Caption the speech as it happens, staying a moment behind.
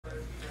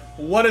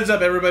What is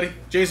up, everybody?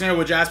 Jason here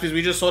with Jaspys.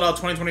 We just sold out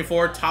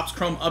 2024 Topps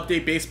Chrome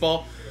Update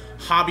Baseball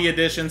Hobby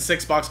Edition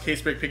 6-box case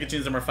break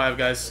Pikachu's number 5,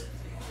 guys.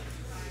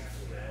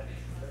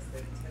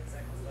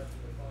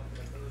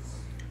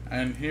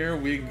 And here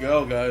we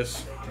go,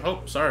 guys.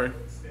 Oh, sorry.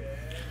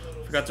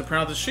 Forgot to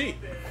print out the sheet.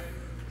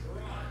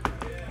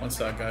 One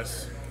sec,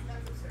 guys.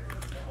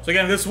 So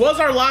again, this was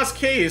our last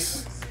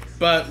case,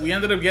 but we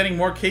ended up getting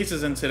more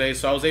cases in today,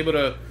 so I was able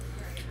to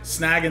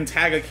snag and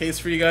tag a case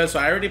for you guys. So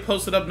I already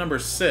posted up number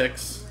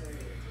 6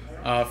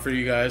 for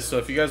you guys. So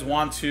if you guys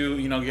want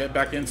to, get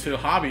back into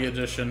Hobby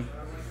Edition,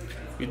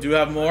 we do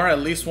have more, at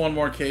least one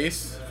more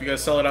case. If you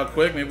guys sell it out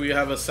quick, maybe we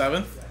have a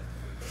 7th.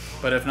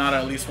 But if not,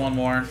 at least one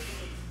more.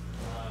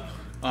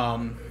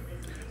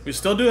 We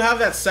still do have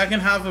that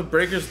second half of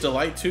Breaker's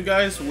Delight too,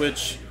 guys,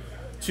 which,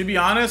 to be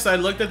honest, I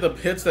looked at the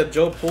hits that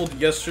Joe pulled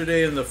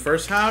yesterday in the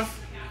first half.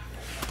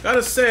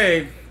 Gotta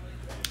say,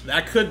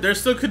 there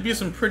still could be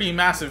some pretty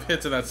massive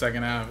hits in that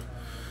second half.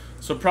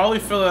 So probably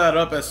fill that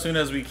up as soon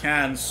as we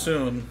can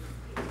soon.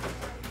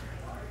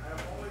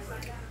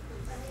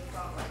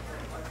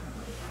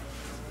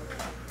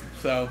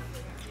 So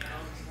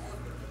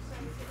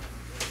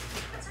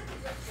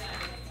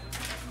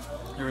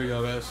here we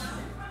go, guys.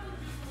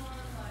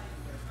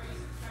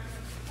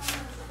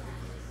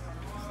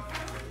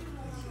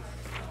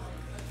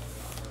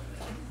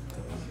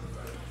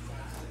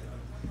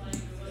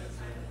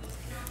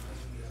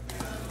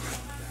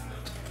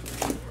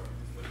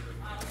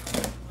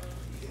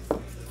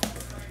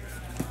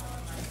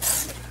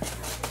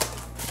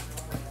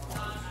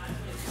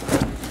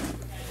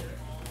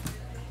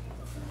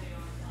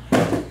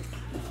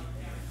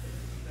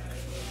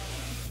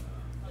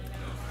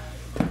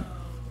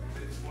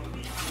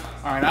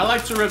 Alright, I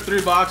like to rip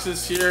 3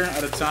 boxes here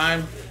at a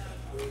time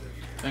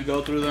and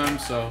go through them,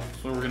 so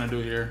that's what we're going to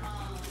do here.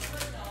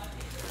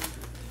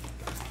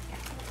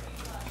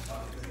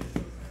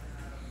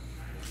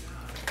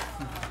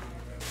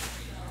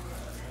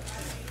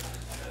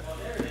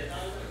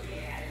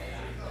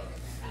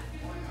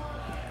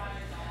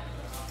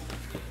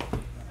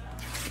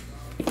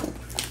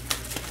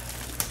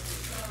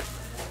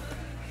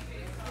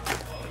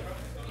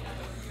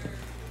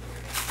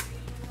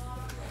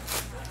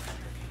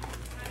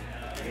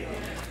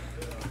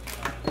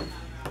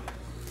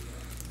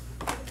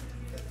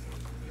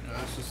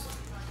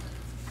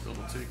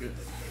 Take it.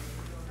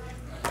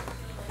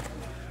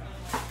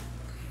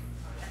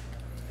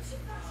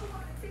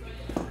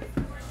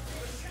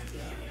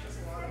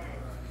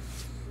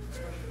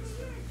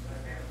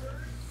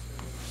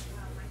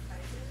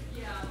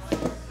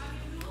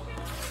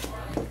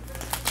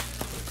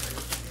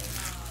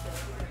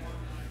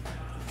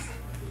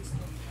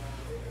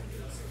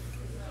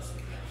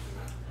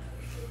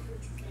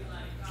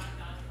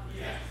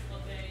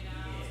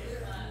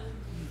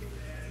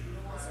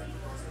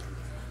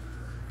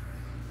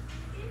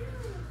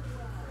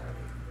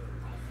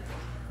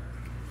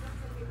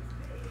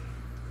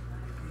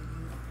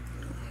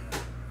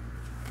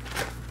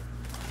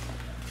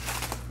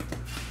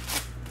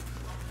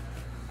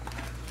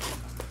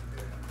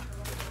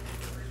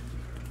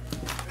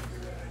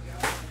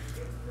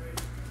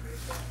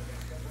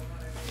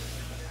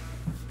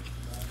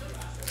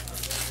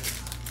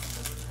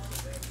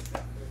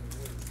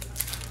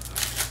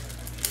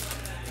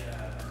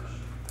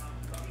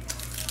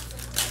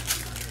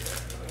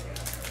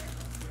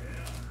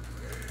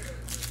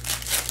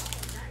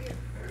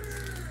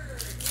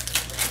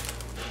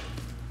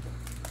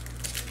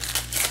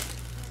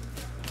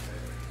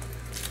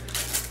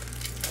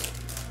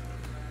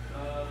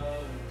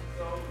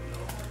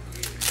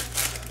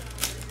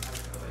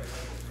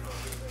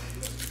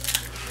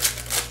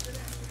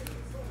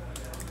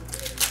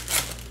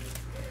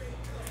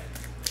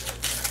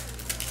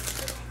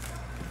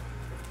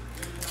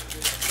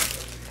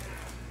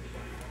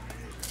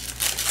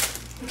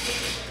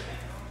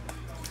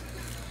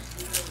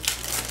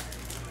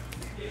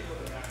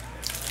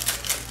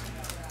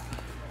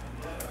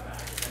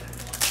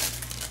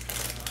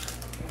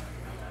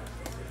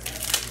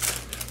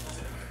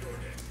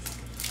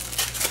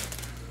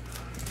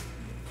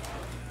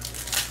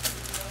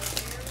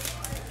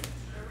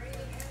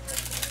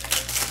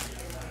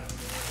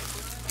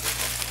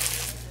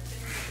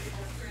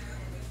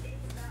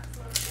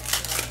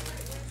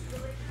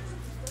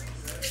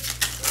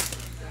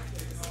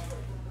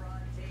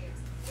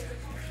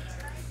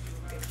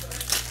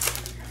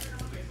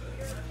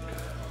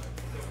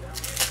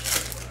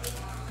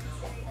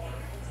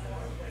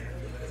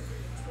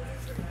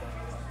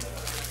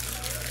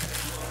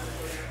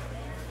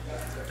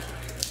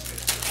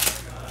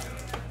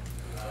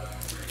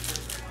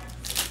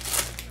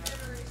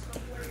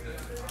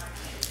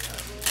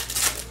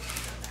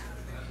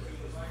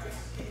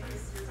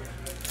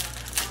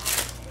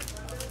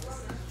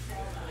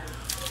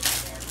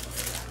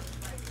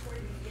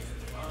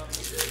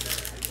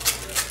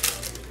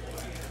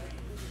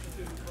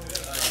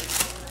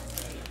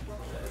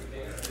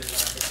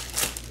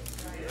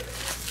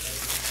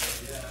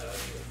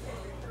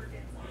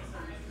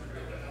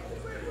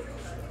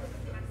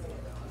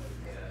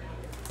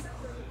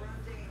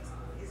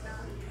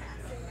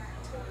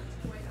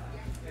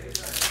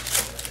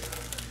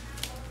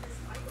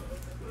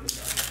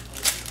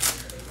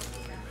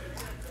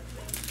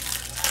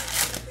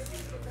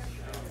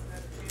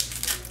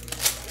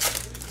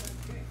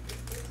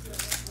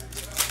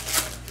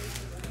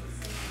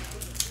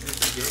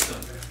 your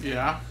son.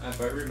 Yeah.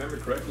 If I remember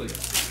correctly,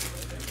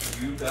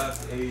 you got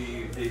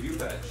a debut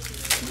patch.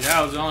 Yeah,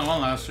 I was the only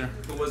one last year.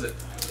 Who was it?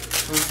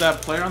 It was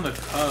that player on the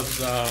Cubs.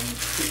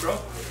 Pete.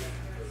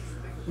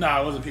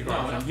 No, it wasn't Pete.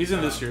 No. He's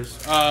in this year's.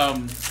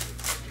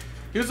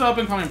 He was an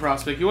up-and-coming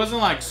prospect. He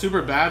wasn't like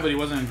super bad, but he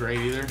wasn't great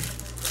either.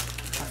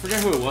 I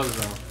forget who it was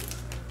though.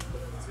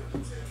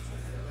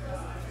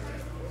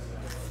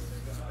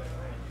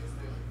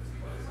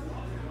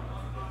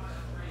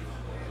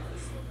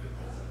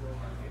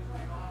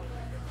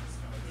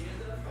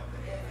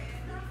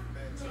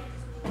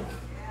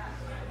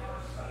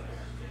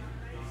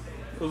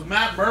 It was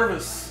Matt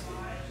Burvis.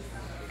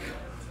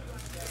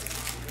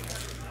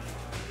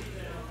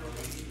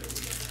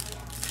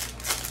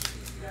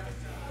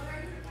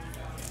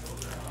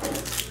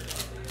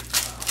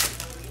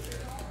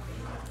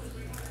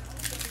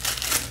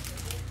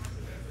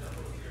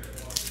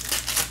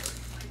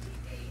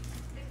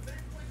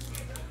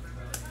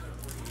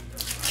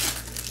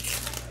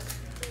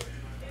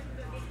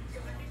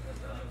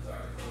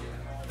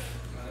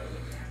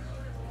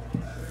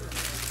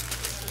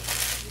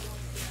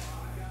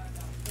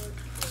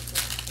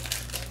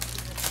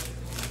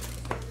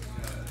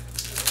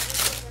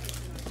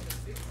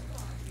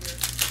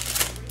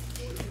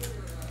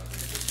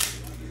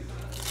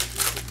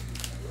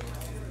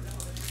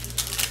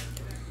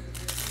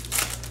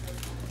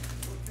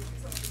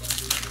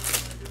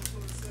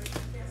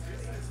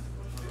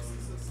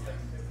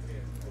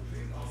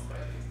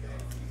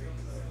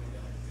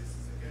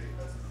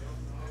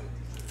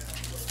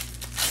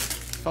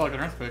 Felt like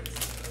an earthquake.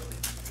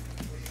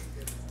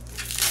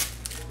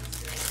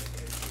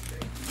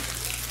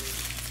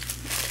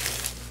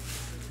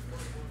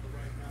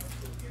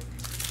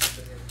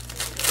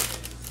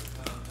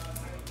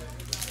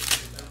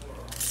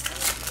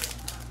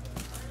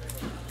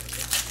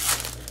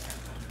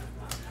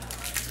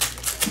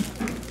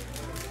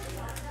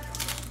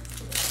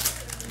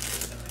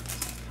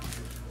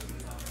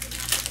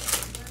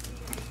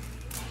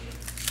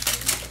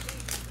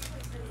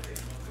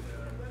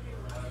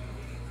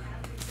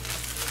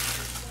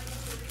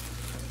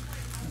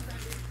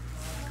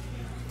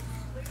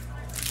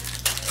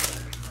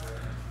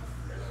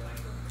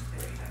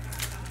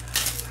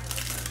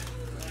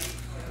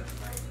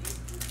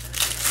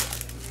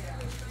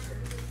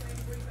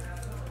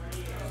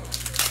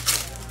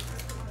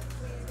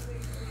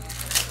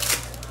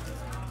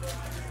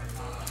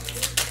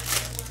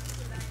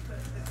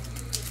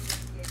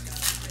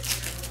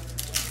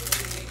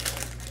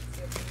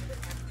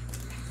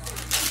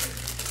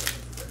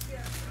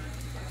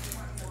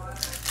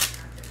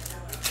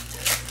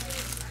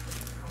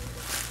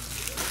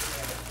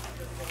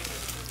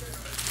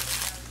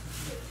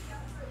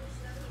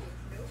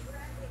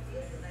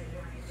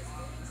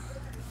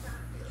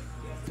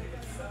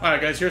 Alright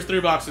guys, here's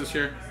 3 boxes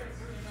here.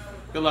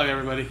 Good luck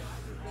everybody.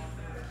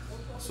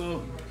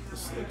 So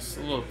this looks a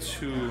little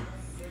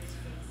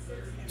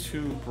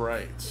too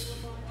bright. So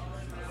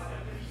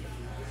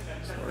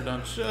we're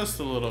done just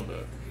a little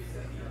bit.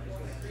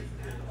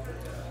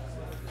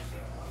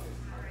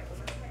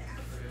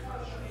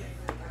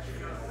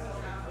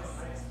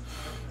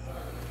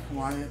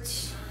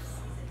 Wyatt.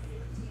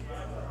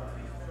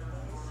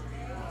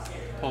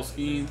 Paul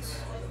Skeens.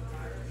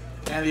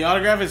 And the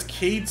autograph is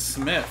Cade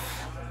Smith.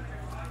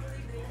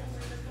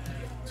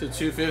 To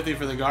 250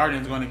 for the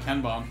Guardians, going to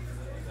Ken Bong.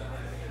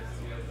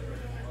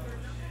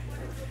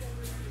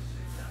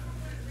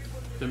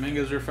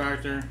 Dominguez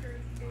refractor.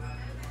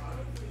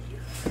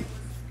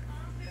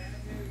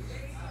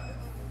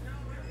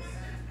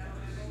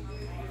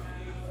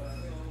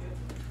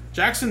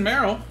 Jackson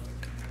Merrill.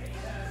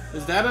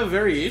 Is that a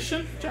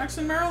variation,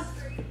 Jackson Merrill?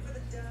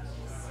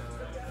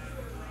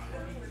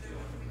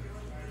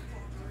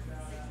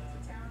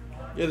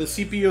 Yeah, the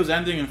CPU is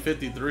ending in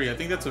 53. I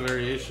think that's a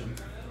variation.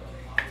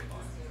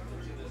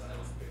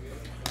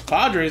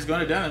 Padres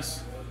going to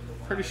Dennis.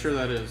 Pretty sure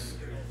that is.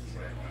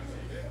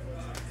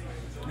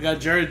 We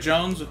got Jared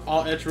Jones with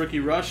all edge rookie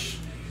rush.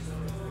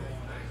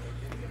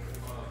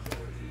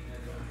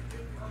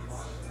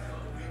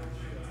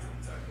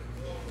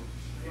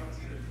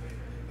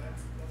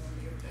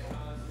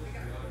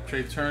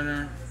 Trey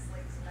Turner.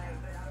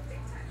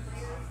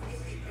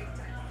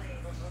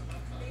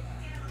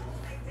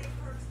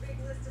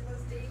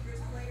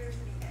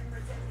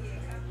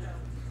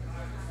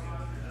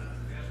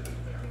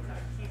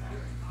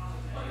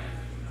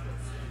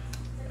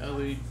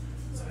 Ellie.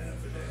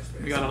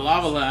 We got a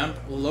Lava Lamp,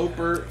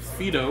 Loper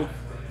Fido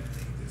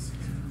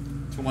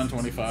to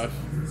 125.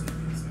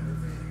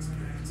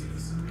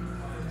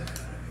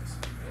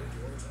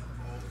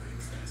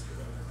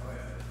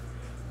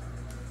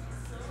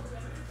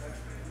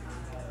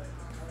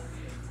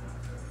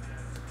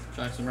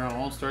 Jackson Merrill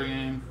All-Star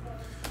Game.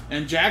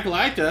 And Jack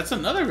Leiter, that's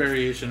another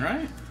variation,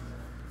 right?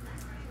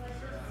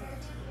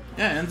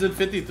 Yeah, ends in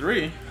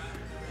 53.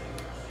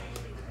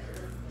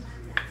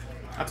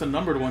 That's a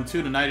numbered one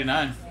too, to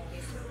 99.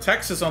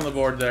 Texas on the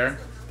board there.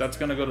 That's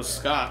going to go to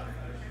Scott.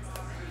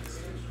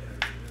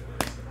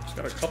 It's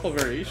got a couple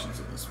variations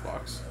in this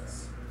box.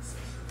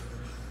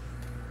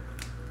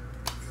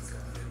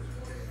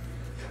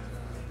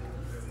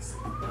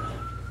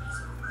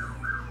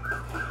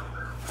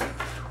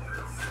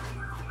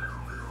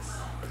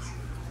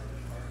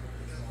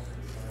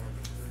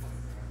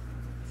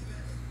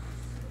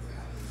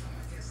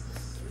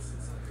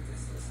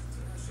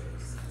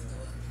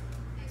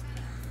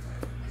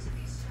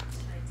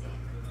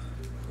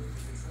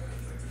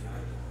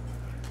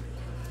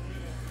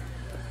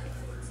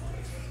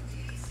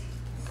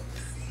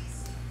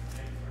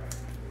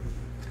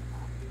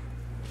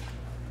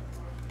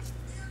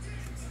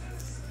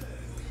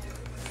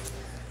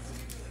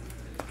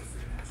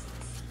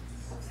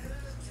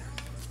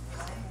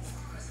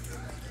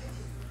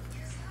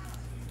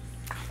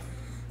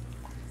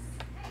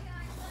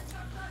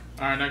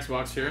 Alright, next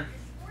box here.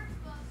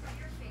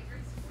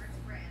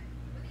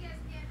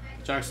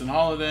 Jackson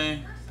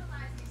Holiday.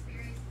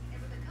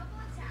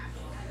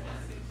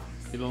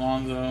 Pete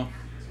Alonso.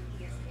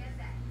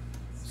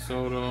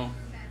 Soto.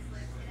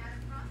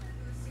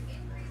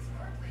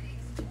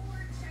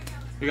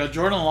 We got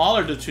Jordan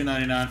Lawler to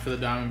 299 for the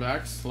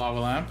Diamondbacks.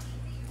 Lava Lamp.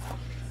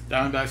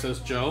 Diamondbacks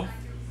says Joe.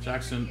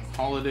 Jackson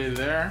Holiday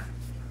there.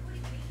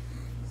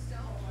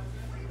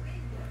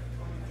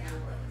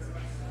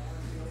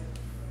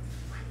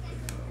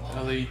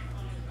 Ellie.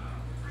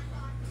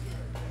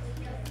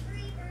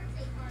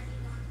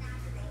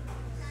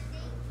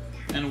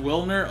 And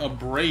Wilner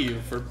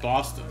Abreu for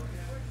Boston.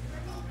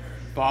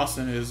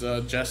 Boston is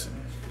Jessen.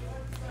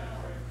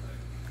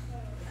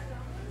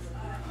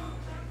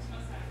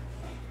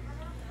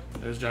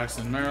 There's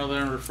Jackson Merrill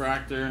there,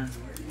 refractor.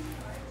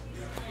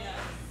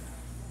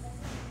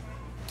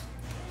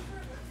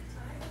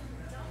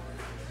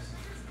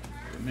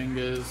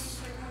 Dominguez.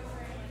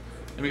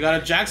 And we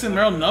got a Jackson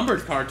Merrill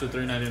numbered card to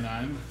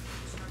 399.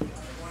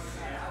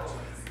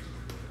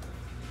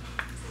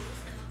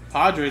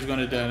 Padres going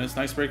to Dennis.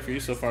 Nice break for you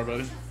so far,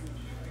 buddy.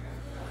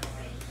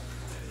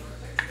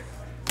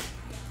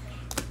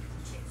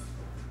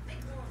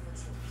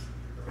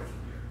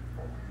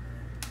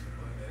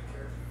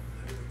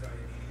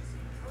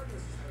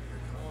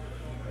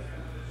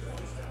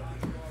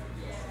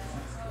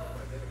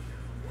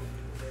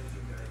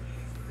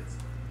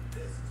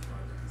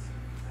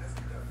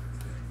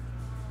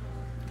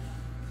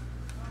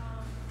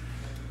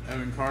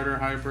 Evan Carter,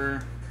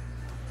 Hyper.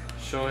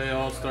 Shohei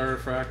All-Star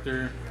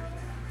Refractor.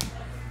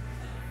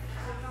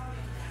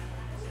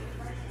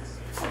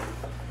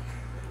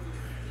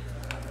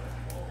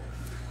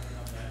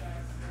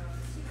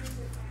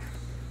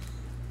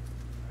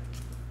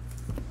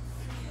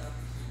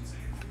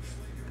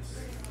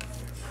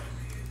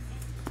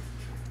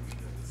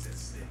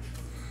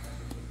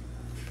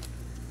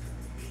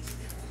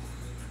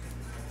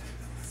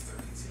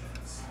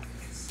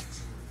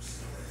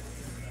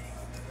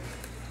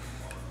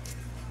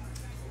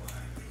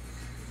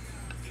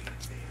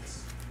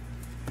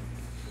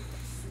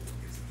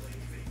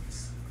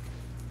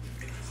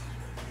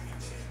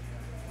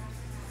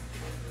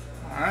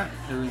 Alright,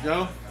 here we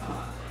go.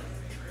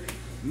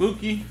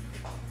 Mookie.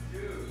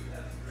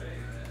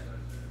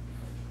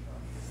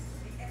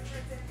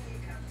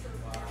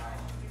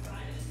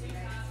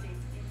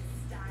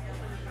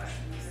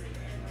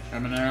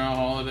 Caminero,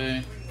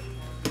 Holiday.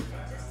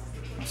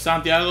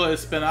 Santiago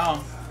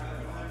Espinal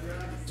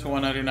to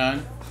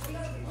 199.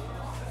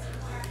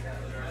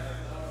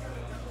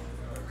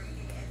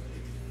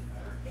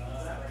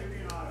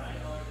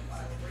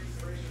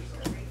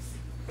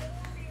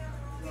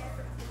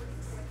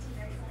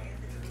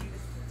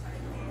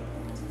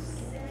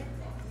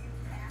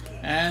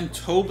 And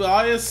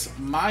Tobias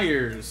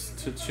Myers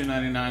to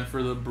 299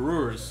 for the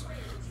Brewers.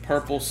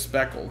 Purple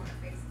speckled.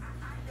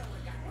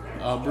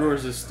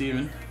 Brewers is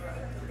Steven.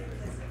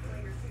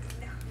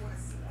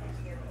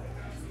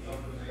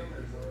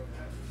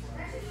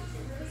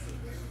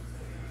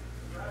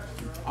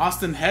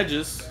 Austin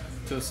Hedges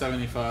to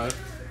 75.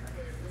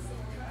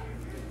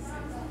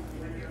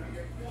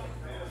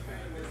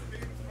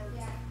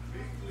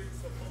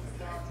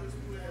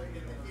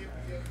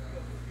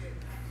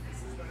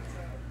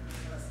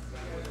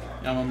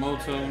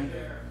 Yamamoto.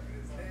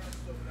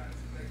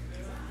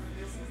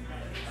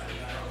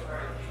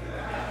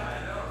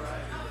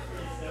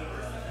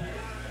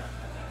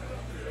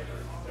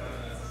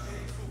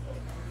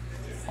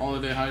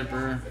 Holiday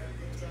Hyper.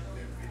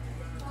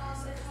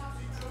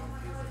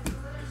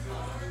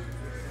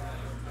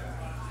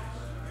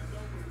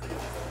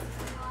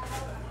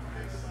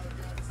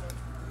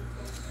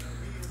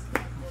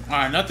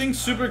 Alright, nothing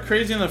super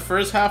crazy in the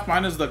first half,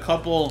 minus the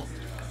couple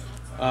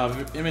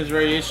image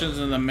variations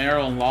in the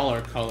Merrill and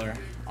Lawler color.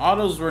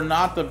 Autos were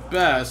not the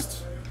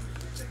best,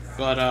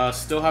 but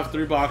still have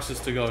 3 boxes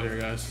to go here,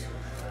 guys.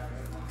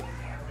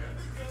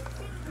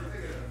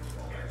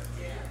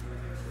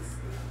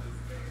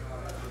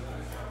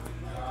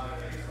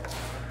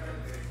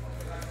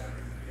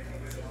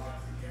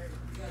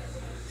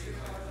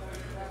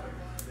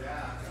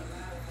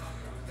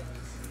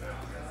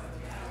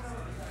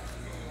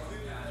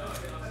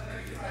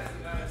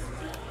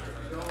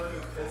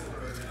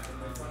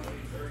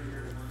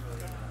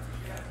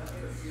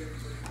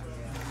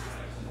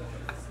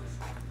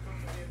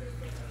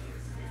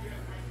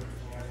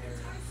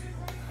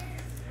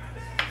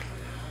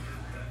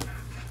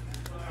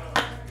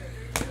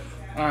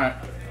 All right.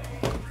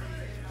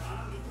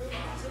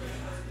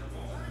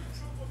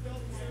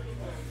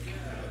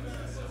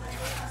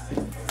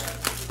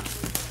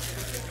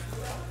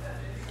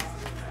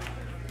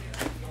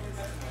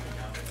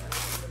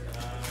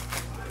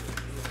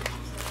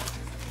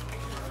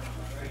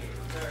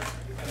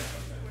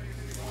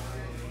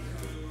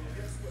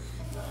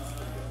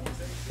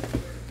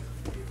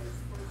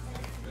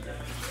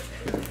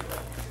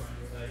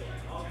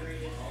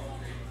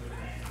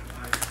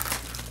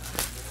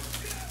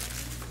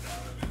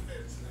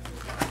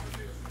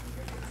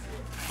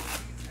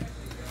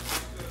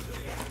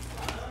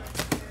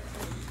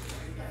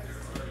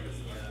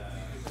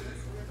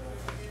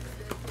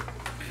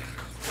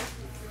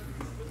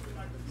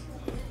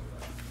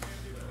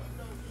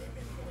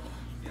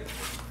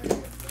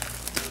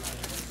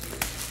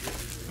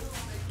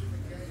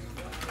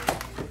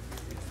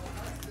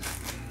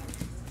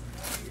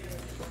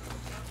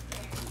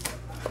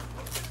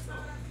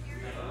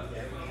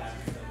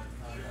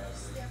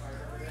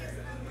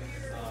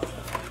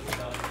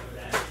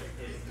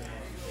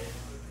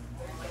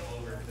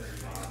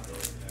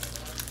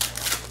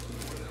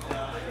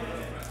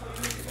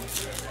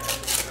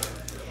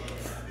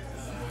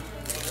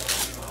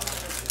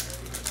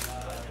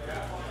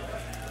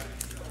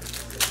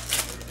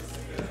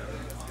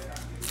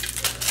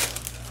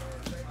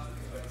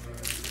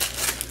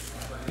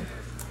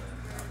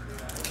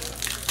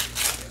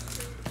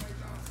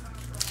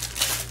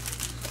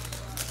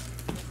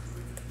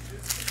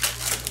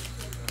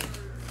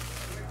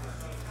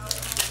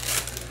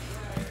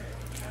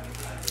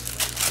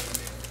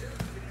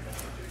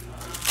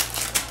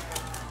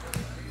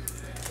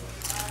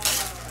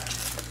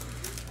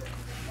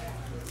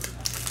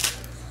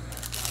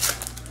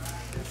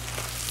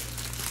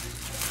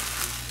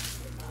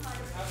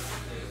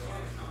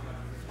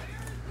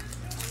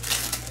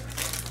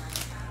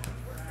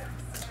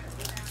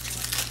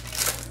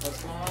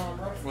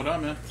 What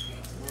up, man?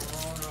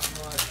 Oh,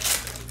 not much.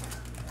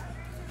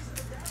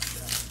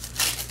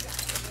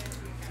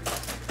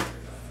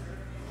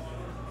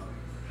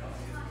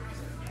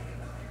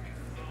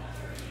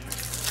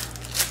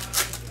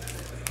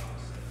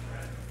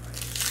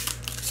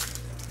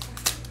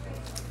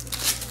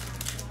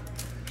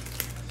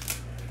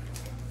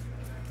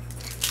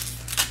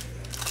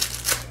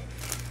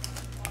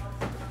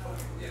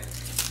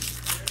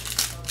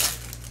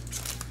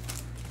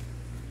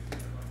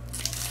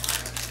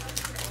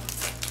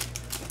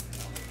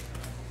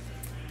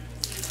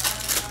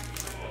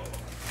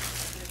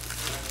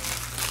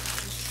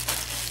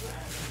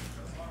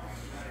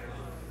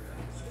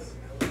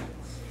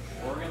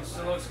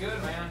 Still looks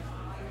good, man.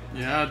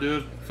 Yeah,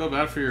 dude. Feel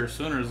bad for your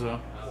Sooners, though.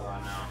 Oh, I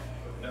know.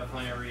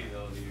 Definitely a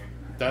rebuild here.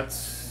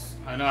 That's...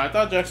 I know. I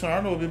thought Jackson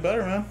Arnold would be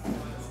better, man.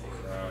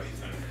 Bro, he's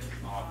been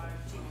awful.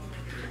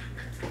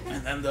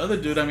 And then the other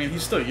dude, I mean,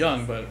 he's still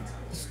young, but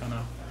it's kind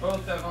of...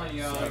 Both definitely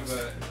young,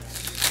 but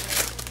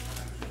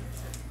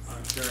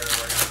I'm sure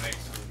we're going to make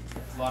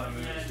a lot of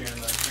moves here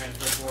in the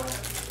transfer portal.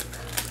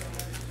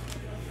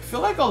 I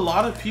feel like a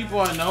lot of people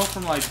I know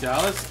from, like,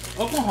 Dallas...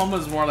 Oklahoma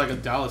is more like a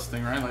Dallas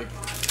thing, right? Like...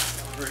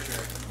 For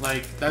sure.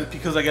 Like, that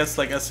because I guess,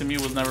 like, SMU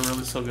was never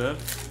really so good.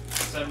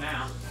 So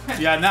now.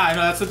 Yeah, nah, I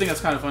know. That's the thing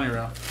that's kind of funny,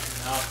 bro. Now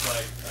it's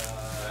like,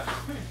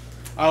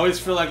 I always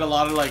feel like a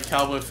lot of, like,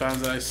 Cowboy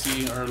fans that I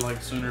see are,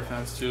 like, Sooner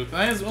fans, too.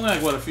 I think it's only,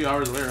 like, what, a few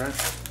hours away, right?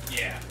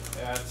 yeah.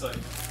 Yeah, it's like,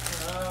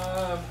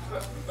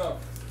 about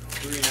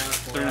 3.5,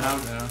 4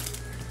 3.5, yeah.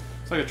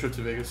 It's like a trip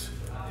to Vegas.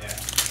 Yeah.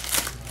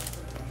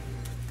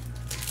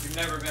 You've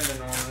never been to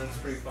Norman. It's a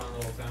pretty fun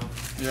little town.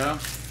 Yeah?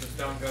 Just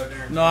don't go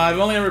there. No, I've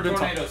only ever been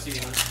Tornado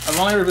season. I've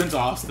only ever been to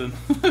Austin.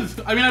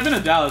 I mean, I've been to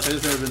Dallas. I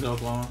just never been to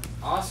Oklahoma.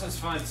 Austin's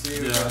fun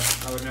too, Yeah.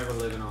 but I would never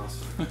live in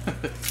Austin.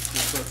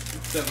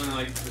 It's definitely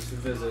like just a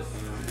visit,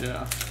 you know.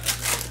 Yeah.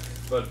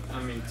 But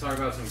I mean, talk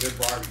about some good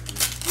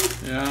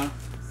barbecue. Yeah.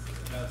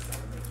 That's fun.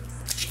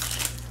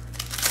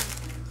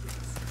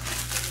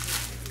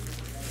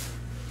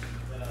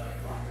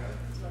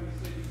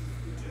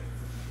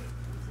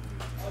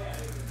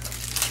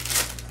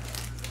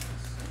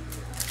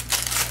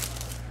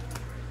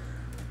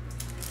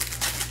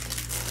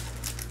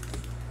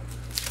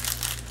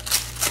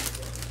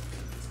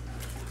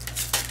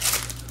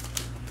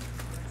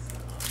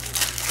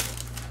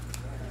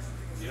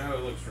 You know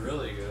who looks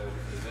really good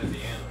is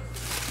Indiana.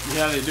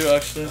 Yeah, they do,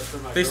 actually.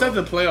 They said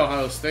to play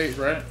Ohio State,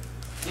 right?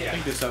 Yeah. I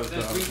think they said it.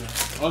 This week.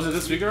 Oh, is it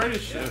this week already?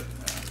 Yeah. Shit.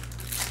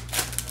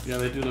 Yeah,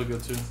 they do look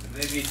good, too. If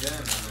they beat them,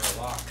 then they're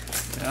a lock.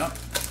 Yeah.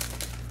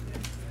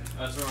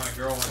 That's where my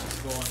girl went to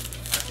school, and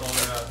I told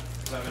her that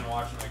because I've been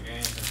watching the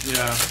games. And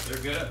Yeah.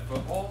 they're good at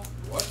football?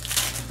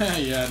 What?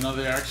 Yeah, no,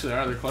 they actually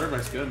are. Their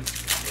quarterback's good.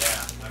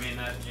 Yeah. I mean,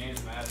 that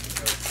James Madison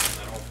coach and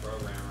that whole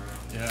program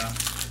around. Yeah.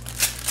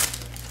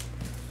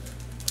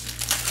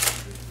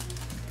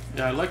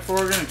 Yeah, I'd like for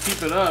Oregon to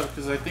keep it up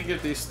because I think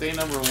if they stay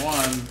number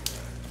 1,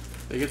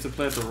 they get to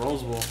play at the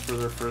Rose Bowl for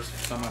their first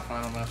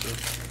semifinal matchup.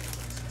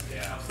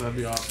 Yeah. So that'd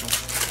be awesome.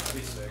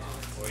 That'd be sick.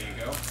 Will you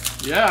go?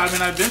 Yeah, I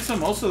mean, I've been to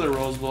most of the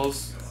Rose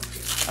Bowls.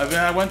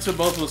 I went to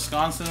both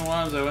Wisconsin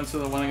ones. I went to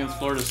the one against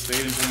Florida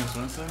State and James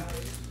Winston.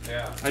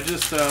 Yeah. I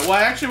just, well,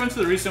 I actually went to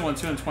the recent one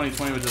too in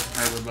 2020 with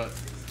Justin Herbert, but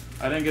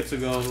I didn't get to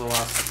go the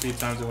last 3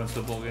 times I went to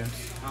the bowl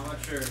games. How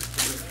much are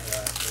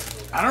that?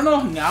 I don't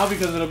know now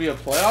because it'll be a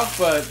playoff,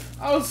 but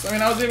I was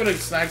able to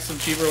snag some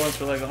cheaper ones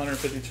for like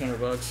 150, 200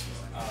 bucks.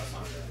 Oh, that's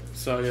not good.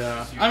 So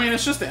yeah, I mean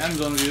it's just the end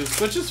zone views,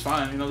 which is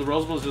fine. You know, the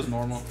Rose Bowl is just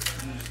normal.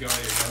 You just go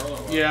with your girl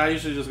or what? Yeah, I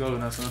usually just go with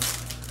Vanessa.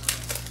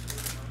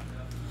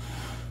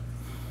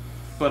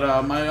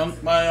 But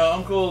my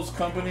uncle's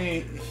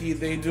company,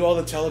 they do all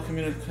the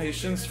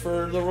telecommunications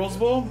for the Rose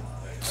Bowl,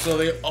 so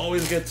they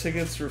always get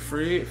tickets for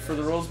free for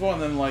the Rose Bowl, and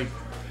then like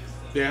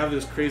they have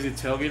this crazy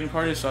tailgating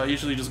party. So I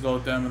usually just go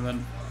with them, and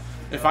then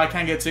if I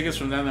can't get tickets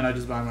from them, then I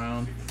just buy my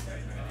own.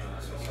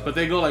 But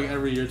they go like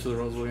every year to the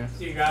Rose Bowl game.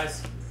 See you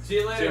guys. See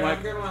you later. See you, Mike. Have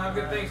a good one. Have a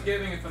good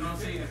Thanksgiving if I don't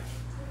see you.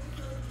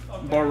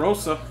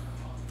 Barossa.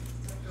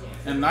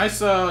 And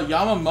nice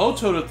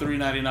Yamamoto to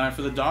 $3.99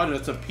 for the Dodgers.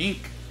 That's a pink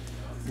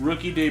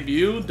rookie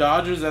debut.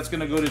 Dodgers, that's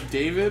going to go to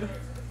David.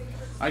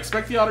 I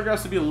expect the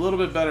autographs to be a little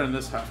bit better in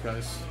this half,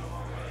 guys.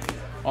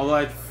 Although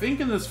I think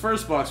in this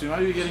first box, we might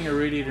be getting a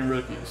Radiating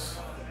Rookies.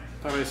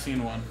 Thought I'd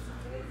seen one.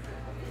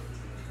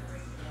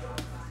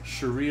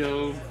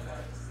 Shario.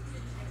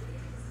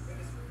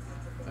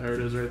 There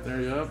it is right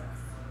there, yep.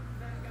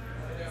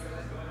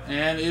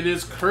 And it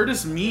is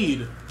Curtis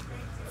Mead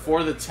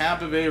for the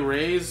Tampa Bay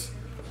Rays.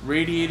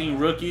 Radiating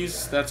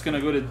Rookies. That's going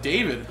to go to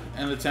David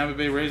and the Tampa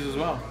Bay Rays as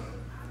well.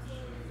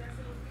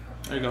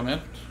 There you go,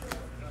 man.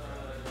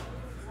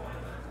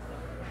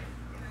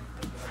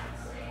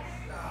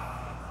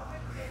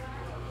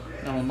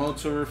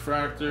 Yamamoto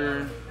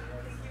refractor.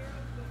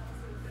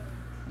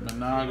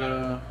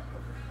 Managa.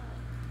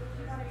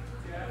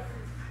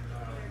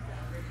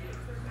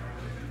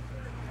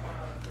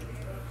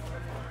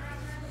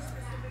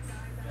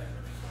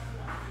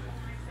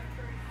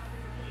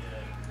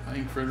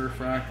 Langford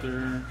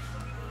refractor.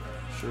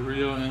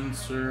 Churrillo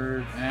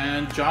insert.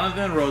 And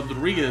Jonathan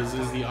Rodriguez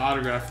is the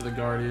autograph for the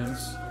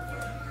Guardians.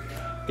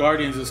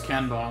 Guardians is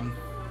Kanban.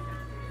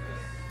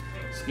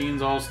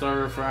 Skeens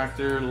All-Star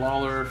refractor.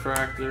 Lawler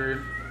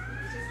refractor.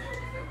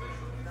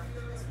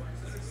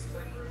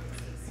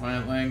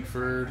 Wyatt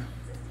Langford.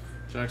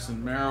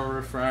 Jackson Merrill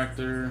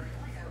refractor.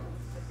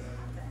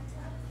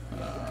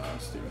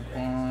 Stephen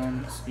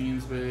Kwan.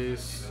 Skeens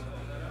base.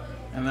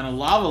 And then a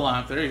lava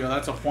lamp. There you go.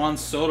 That's a Juan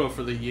Soto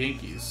for the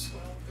Yankees.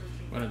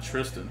 Going to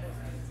Tristan.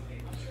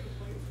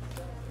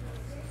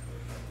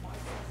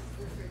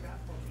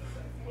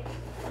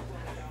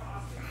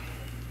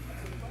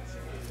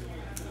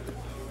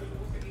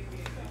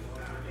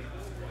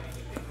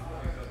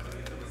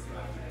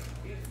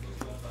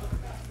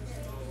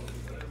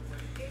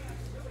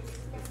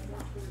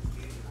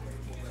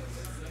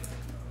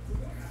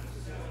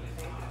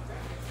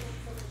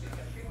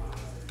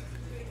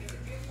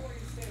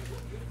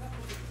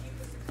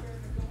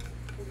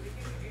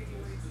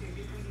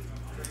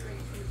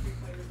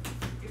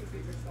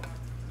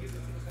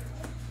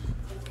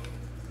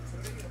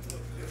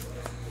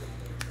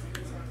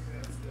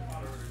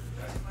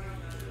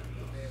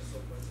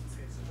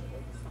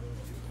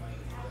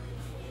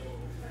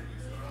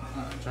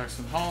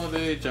 Jackson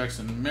Holiday,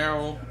 Jackson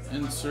Merrill,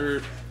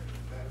 insert.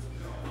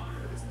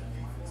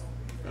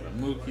 Got a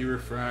Mookie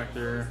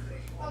refractor.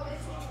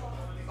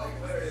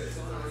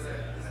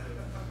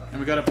 And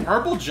we got a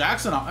purple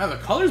Jackson. The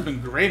color's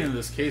been great in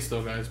this case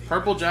though, guys.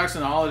 Purple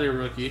Jackson Holiday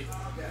rookie.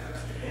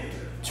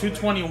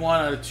 221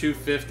 out of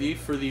 250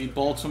 for the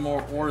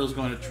Baltimore Orioles,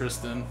 going to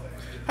Tristan.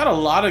 Had a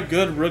lot of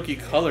good rookie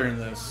color in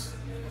this.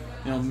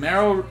 You know,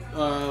 Merrill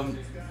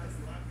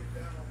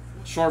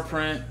short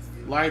print.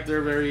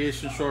 Lighter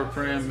variation short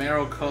print,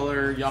 Merrill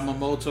color,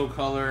 Yamamoto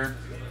color,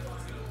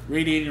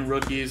 radiating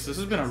rookies. This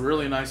has been a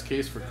really nice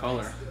case for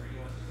color.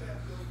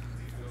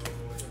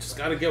 Just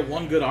got to get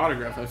one good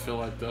autograph, I feel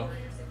like, though.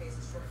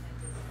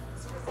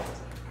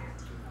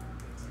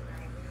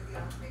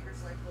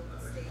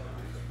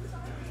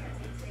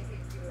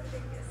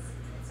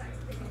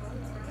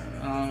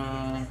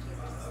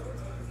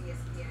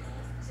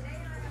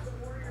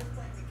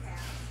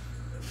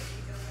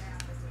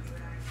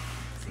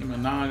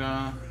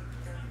 Imanaga.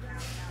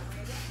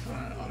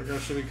 Alright,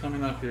 autograph should be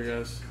coming up here,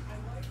 guys.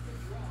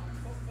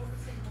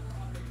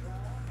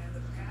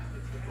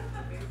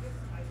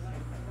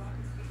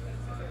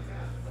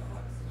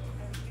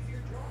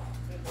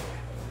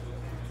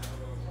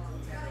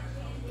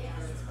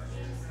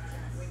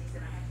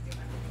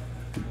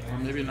 Or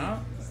maybe not.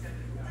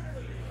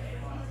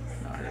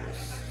 No, here it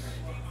is.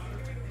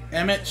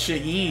 Emmett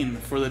Shaheen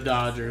for the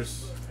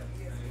Dodgers.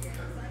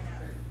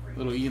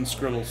 Little Ian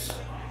Scribbles.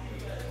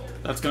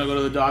 That's going to go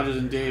to the Dodgers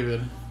and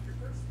David.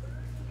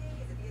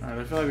 Alright,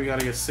 I feel like we got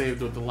to get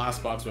saved with the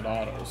last box with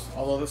autos.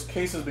 Although this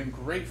case has been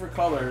great for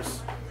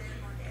colors,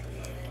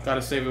 got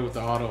to save it with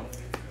the auto.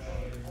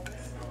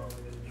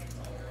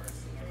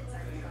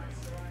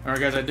 Alright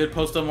guys, I did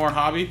post up more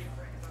hobby.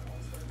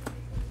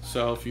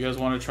 So if you guys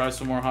want to try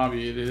some more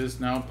hobby, it is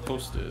now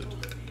posted.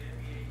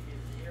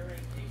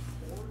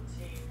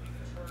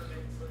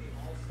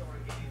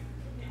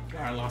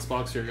 Alright, last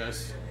box here,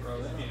 guys.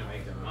 Bro, they need to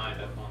make their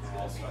mind up on the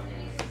All-Star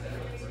game.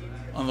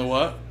 On the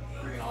what?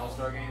 Freaking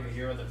All-Star game, you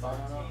hear what they're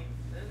talking about?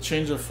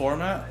 Change the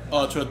format?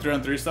 Oh, to a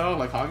 3-on-3 style,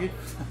 like hockey?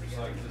 It's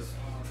like this.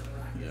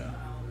 Yeah.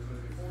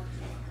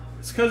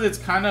 It's because it's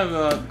kind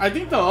of, I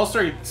think the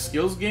All-Star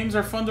skills games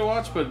are fun to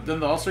watch, but then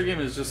the All-Star game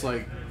is just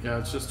like, yeah,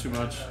 it's just too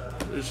much.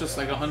 It's just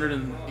like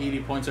 180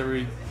 points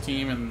every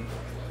team, and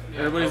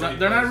everybody's not,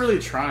 they're not really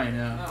trying,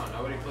 yeah. No,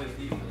 nobody plays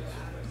defense.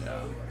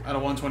 Yeah. Out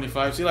of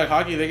 125. See, like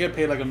hockey, they get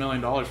paid like $1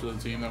 million for the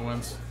team that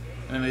wins.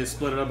 And then they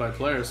split it up by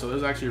players, so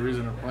there's actually a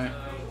reason to play.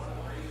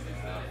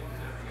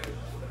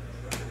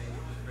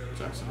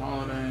 Jackson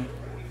Holiday.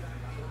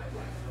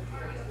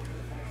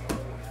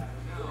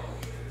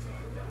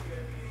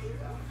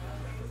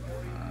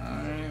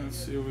 Alright, let's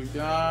see what we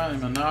got.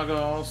 Imanaga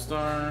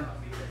All-Star.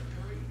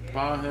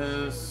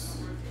 Bajes.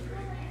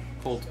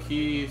 Colt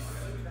Keith.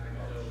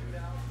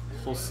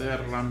 Jose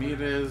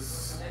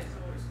Ramirez.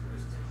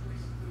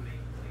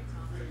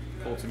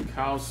 Colton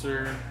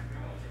Cowser.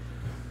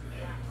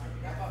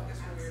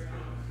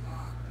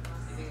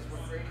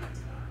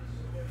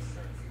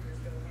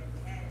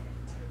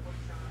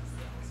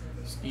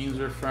 Skeens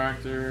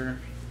refractor.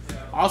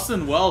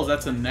 Austin Wells,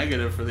 that's a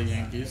negative for the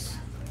Yankees.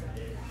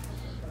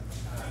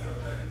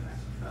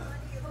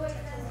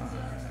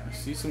 I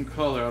see some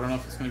color. I don't know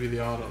if it's going to be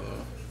the auto,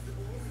 though.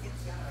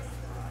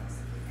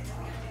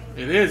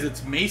 It is.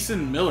 It's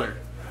Mason Miller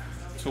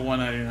to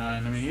 199.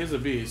 I mean, he is a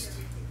beast.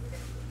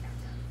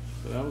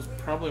 So that was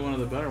probably one of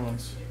the better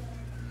ones.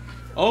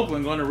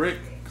 Oakland going to Rick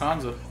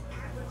Kanza.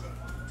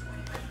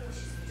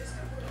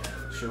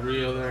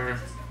 Churrillo there.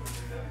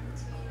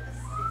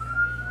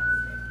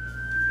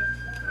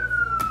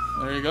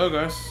 There you go,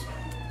 guys.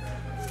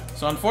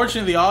 So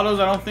unfortunately, the autos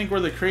I don't think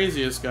were the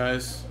craziest,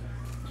 guys.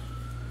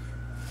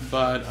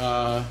 But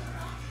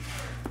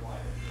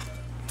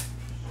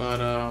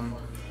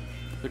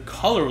the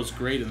color was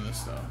great in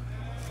this, though.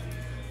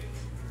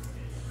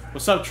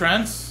 What's up,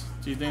 Trents?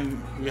 Do you think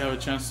we have a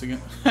chance to get...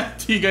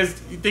 Do you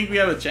think we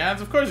have a chance?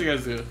 Of course you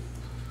guys do.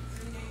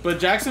 But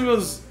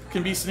Jacksonville's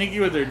can be sneaky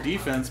with their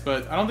defense,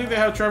 but I don't think they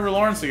have Trevor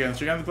Lawrence against.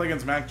 You're going to play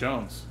against Mac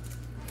Jones.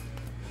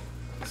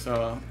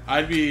 So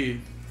I'd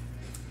be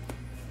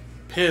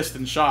pissed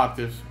and shocked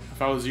if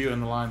I was you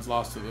and the Lions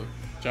lost to the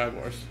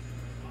Jaguars.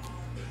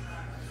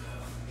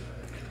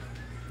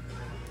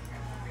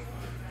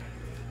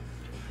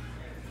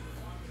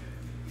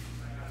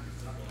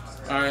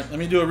 Alright, let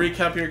me do a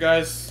recap here,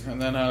 guys,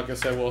 and then, like I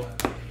said, we'll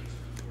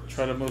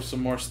try to move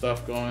some more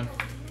stuff going.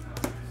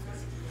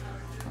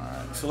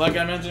 Alright, so like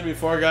I mentioned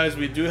before, guys,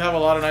 we do have a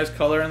lot of nice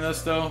color in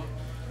this, though.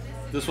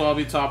 This will all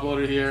be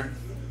top-loaded here.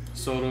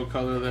 Soto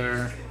color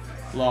there,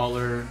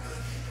 Lawler,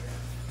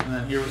 and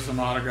then here with some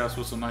autographs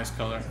with some nice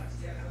color.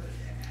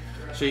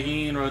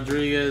 Shaheen,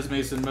 Rodriguez,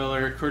 Mason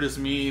Miller, Curtis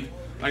Mead.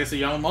 Like I said,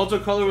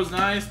 Yamamoto color was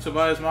nice.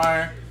 Tobias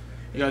Meyer.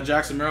 You got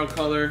Jackson Merrill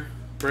color,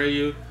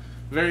 Brayu.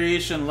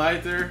 Variation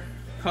lighter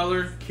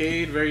color,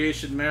 Cade,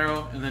 variation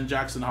Merrill, and then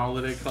Jackson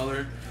Holiday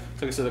color.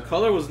 So like I said, the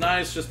color was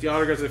nice, just the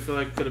autographs I feel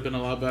like could have been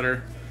a lot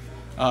better.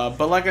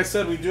 But like I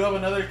said, we do have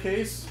another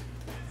case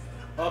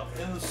up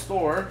in the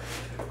store.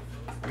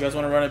 You guys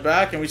want to run it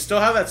back? And we still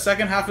have that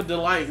second half of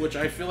Delight, which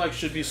I feel like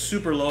should be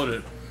super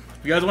loaded.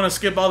 If you guys want to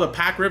skip all the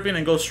pack ripping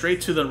and go straight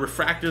to the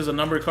refractors and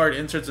number card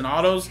inserts and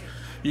autos,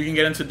 you can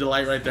get into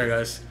Delight right there,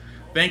 guys.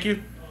 Thank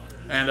you.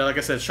 And like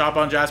I said, shop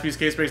on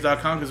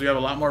jaspyscasebreaks.com because we have a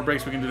lot more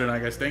breaks we can do tonight,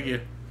 guys. Thank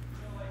you.